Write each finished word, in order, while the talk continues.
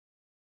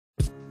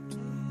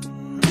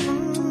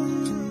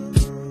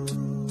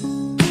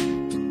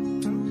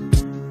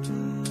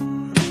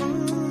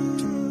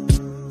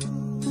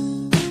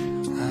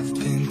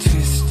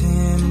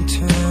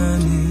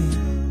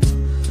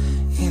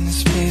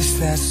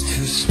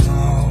too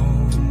small.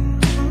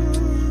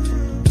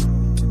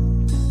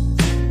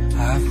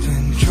 I've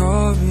been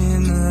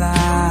drawing a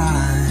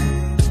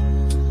line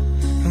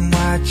and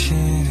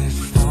watching it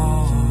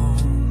fall.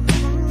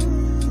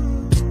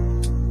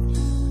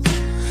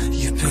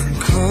 You've been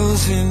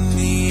closing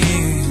me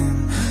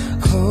in,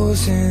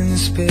 closing the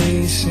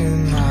space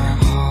in my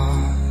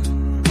heart.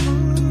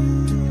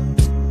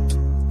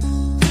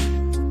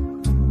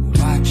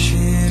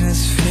 Watching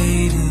us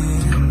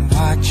fading,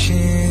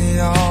 watching it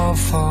all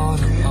fall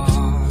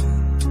apart.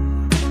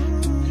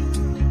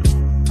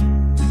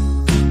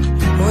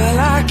 Well,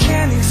 I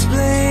can't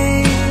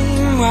explain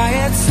why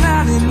it's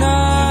not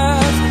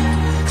enough,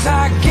 'cause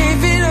I gave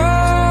it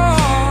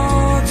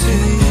all to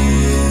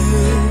you.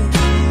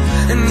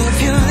 And if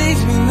you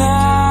leave me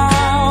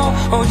now,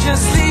 oh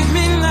just leave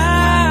me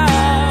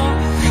now,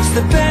 it's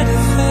the better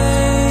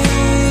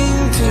thing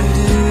to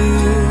do.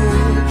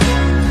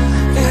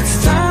 It's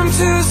time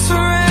to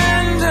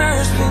surrender,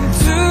 it's been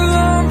too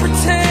long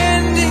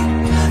pretending.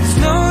 There's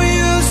no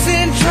use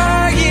in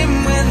trying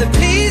when the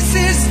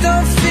pieces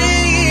don't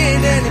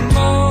fit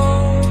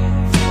anymore.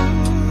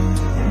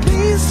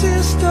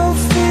 Pieces don't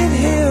fit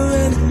here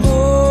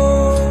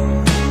anymore.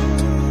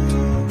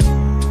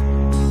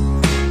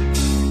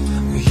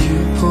 You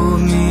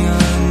pulled me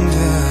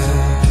under,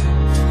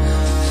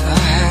 so I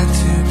had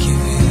to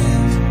give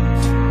in.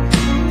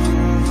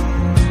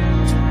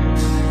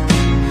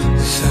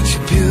 Such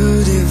a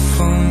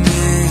beautiful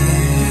mess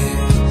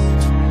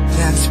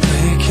that's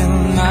breaking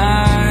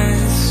my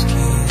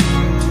skin.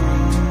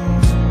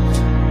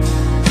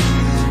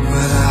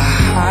 But I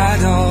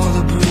hide all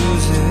the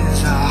bruises,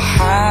 I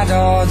hide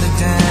all the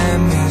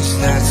damage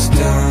that's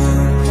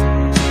done.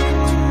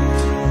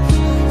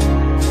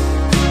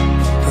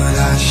 But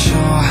I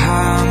show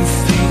how I'm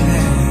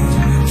feeling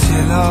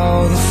until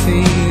all the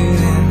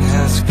feeling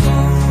has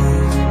gone.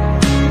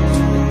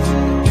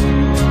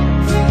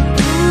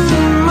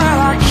 Well,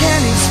 I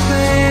can't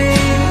explain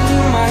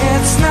why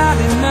it's not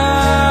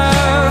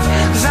enough,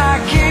 'cause I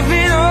gave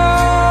it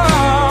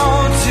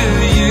all to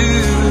you.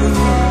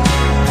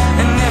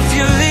 And if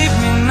you leave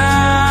me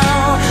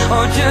now,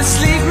 or just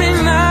leave me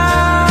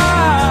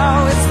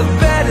now, it's the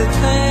better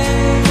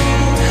thing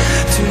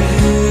to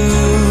do.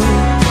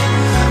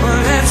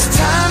 Well, it's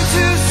time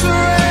to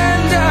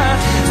surrender,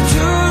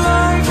 too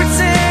long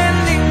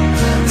pretending.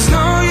 There's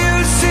no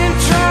use in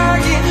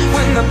trying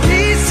when the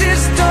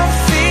pieces don't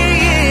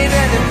fit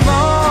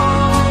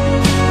anymore.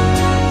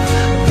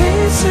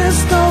 Pieces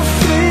don't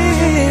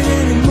fit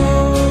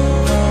anymore.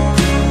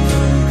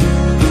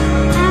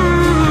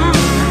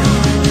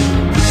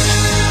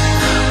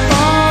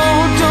 Oh,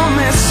 don't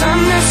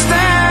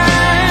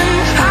misunderstand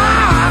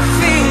how I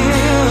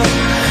feel,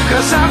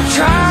 'cause I've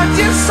tried,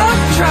 yes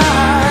I've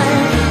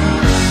tried,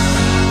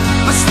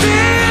 but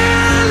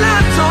still I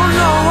don't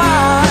know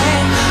why.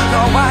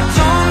 No, I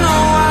don't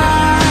know why.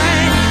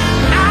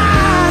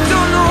 I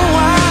don't know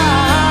why.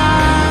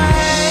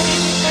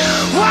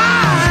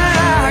 Why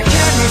I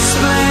can't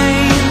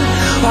explain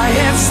why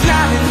it's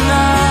not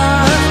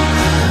enough.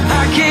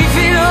 I gave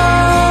it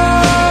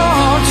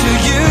all to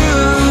you.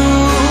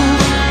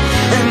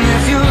 And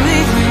if you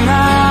leave me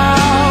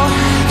now,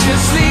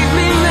 just leave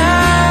me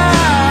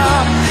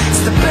now,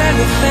 it's the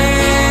better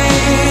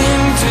thing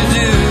to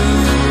do.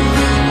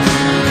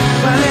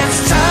 Well, it's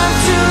time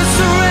to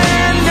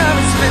surrender,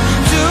 it's been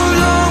too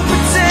long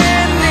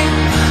pretending.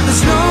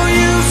 There's no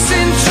use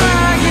in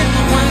trying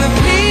when the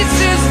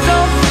pieces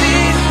don't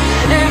fit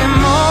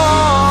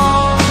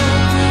anymore.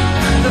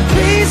 The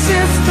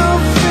pieces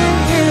don't fit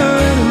here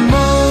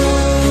anymore.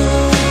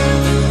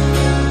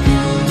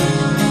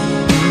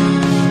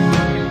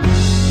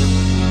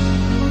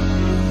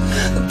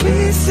 The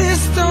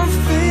pieces don't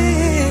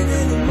fit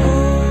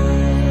anymore.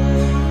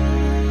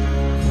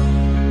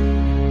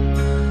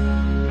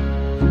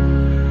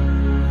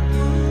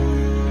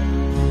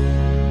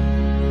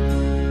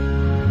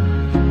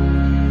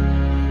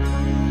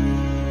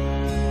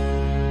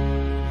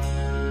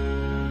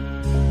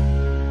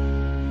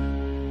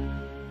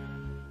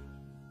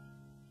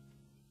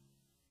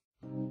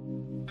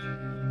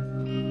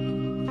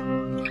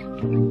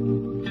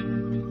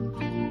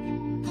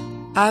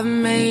 I've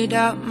made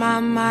up my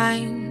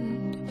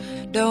mind,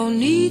 don't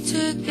need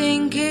to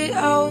think it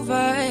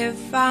over.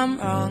 If I'm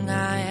wrong,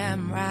 I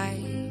am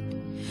right.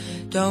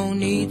 Don't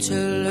need to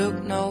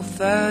look no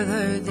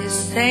further,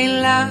 this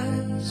ain't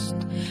last.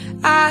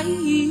 I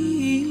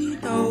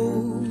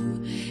know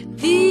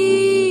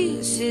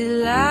this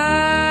is life.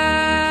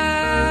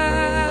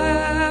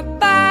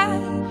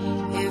 But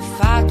if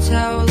I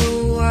tell the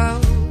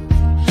world,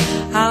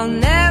 I'll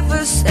never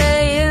say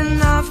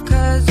enough,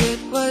 'cause it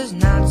was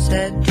not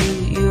said to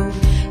you.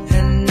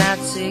 And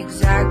that's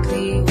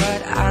exactly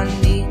what I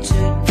need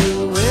to do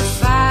if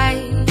I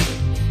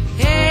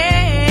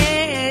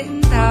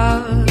end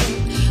up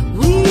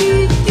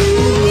with you.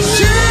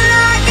 Should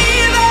I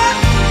give up,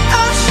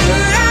 or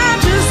should I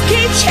just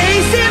keep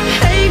chasing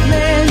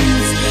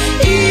pavements,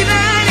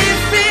 even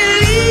if it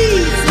leads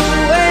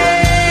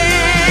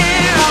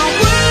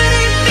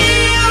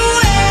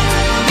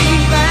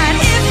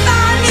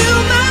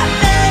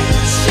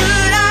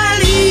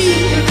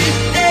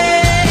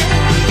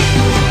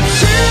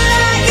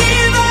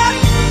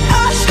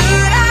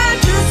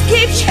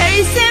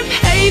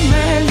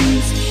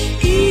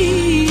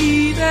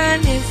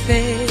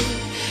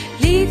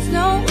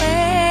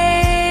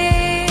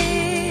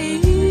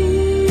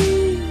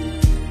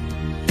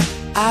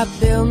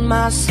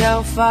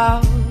myself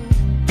out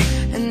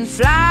and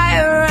fly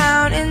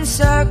around in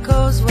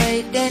circles,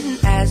 waiting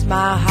as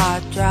my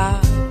heart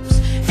drops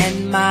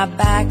and my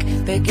back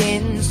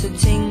begins to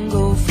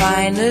tingle.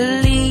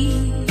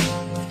 Finally,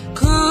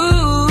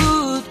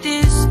 could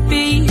this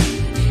be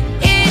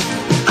it?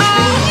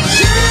 Oh,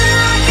 should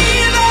I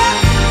give up,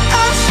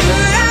 or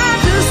should I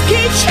just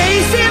keep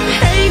chasing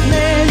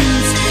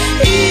pavements,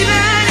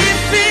 even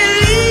if it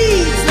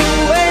leads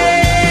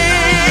nowhere?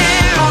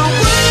 Or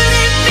would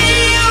it be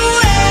a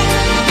way,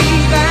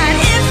 even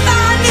if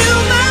I knew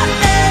my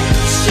end?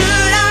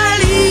 Should I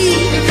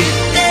leave it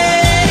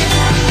there?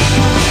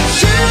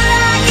 Should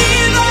I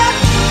give up,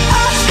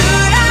 or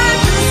should I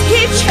just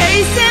keep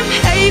chasing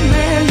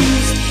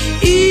pavements,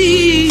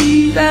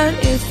 even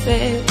if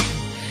it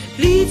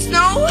leads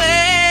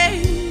nowhere?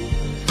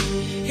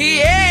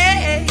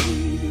 Yeah.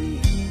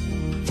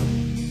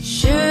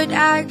 Should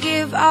I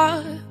give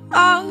up,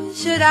 or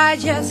should I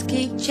just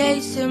keep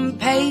chasing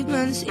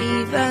pavements,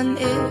 even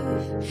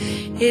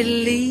if it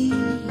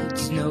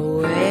leads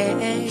nowhere?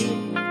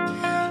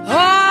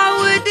 Or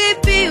would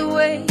it be a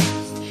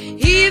waste,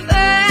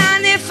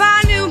 even if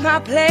I knew my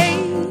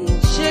place?